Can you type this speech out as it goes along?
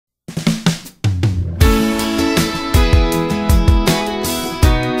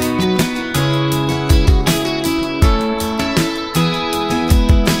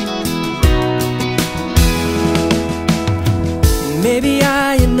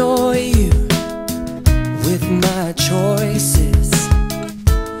my choices.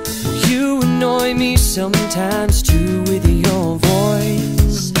 You annoy me sometimes too with your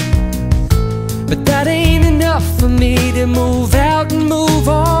voice, but that ain't enough for me to move out and move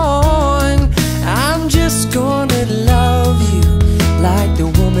on. I'm just gonna love you like the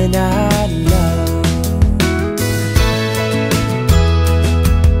woman I love.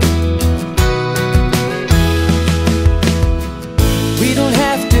 We don't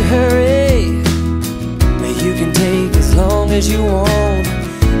have to hurry, but you can take as long as you want.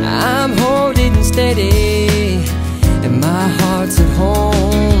 I'm holding steady and my heart's at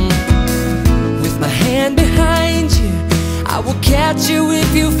home. With my hand behind you, I will catch you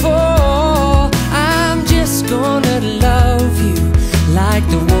if you fall. I'm just gonna love you like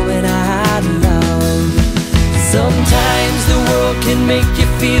the woman I love. Sometimes the world can make you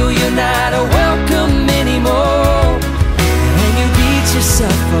feel you're not welcome anymore, and you beat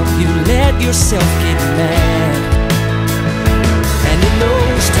yourself up, you let yourself get mad. And in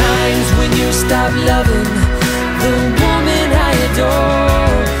those times when you stop loving the woman I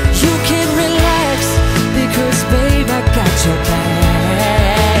adore, you can relax, because babe, I got your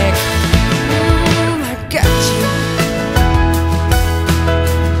back. I got you.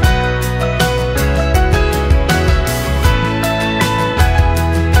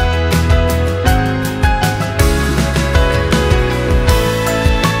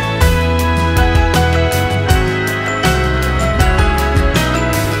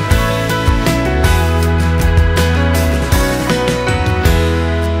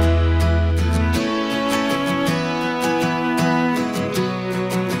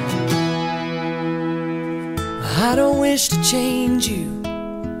 I don't wish to change you,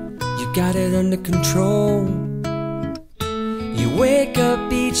 you got it under control. You wake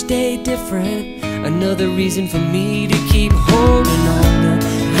up each day different, another reason for me to keep holding on.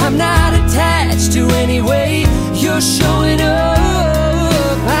 I'm not attached to any way you're showing up.